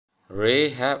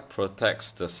Rahab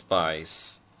protects the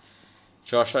spies.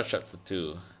 Joshua chapter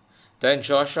 2. Then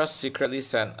Joshua secretly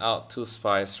sent out 2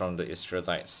 spies from the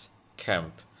Israelites'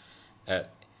 camp at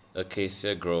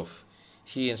Acacia Grove.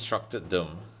 He instructed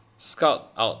them,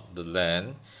 "Scout out the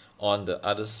land on the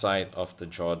other side of the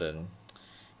Jordan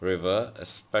River,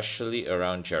 especially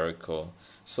around Jericho."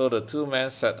 So the 2 men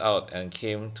set out and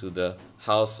came to the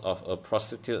house of a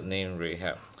prostitute named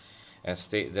Rahab and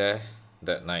stayed there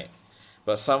that night.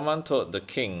 But someone told the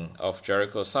king of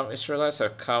Jericho, "Some Israelites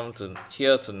have come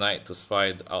here tonight to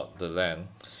spy out the land."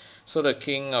 So the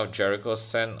king of Jericho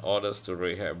sent orders to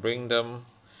Rahab, Bring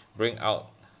out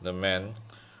the men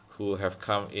who have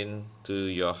come into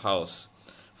your house,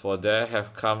 for they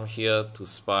have come here to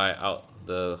spy out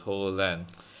the whole land."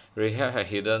 Rahab had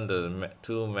hidden the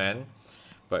 2 men,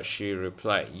 but she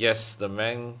replied, "Yes, the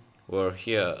men were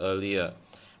here earlier,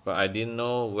 but I didn't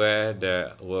know where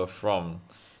they were from.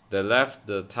 They left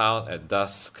the town at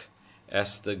dusk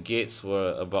as the gates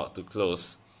were about to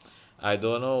close. I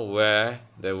don't know where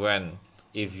they went.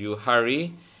 If you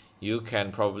hurry, you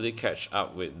can probably catch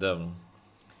up with them."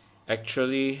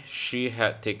 Actually, she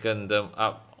had taken them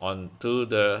up to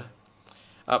the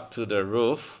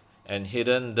roof and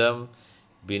hidden them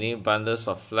beneath bundles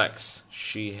of flax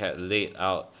she had laid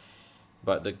out.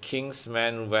 But the king's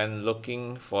men went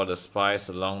looking for the spies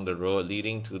along the road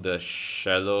leading to the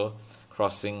shallow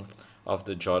crossing of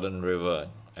the Jordan River.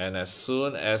 And as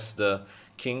soon as the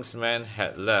king's men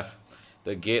had left,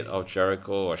 the gate of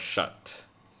Jericho was shut.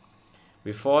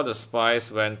 Before the spies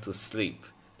went to sleep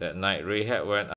that night, Rahab went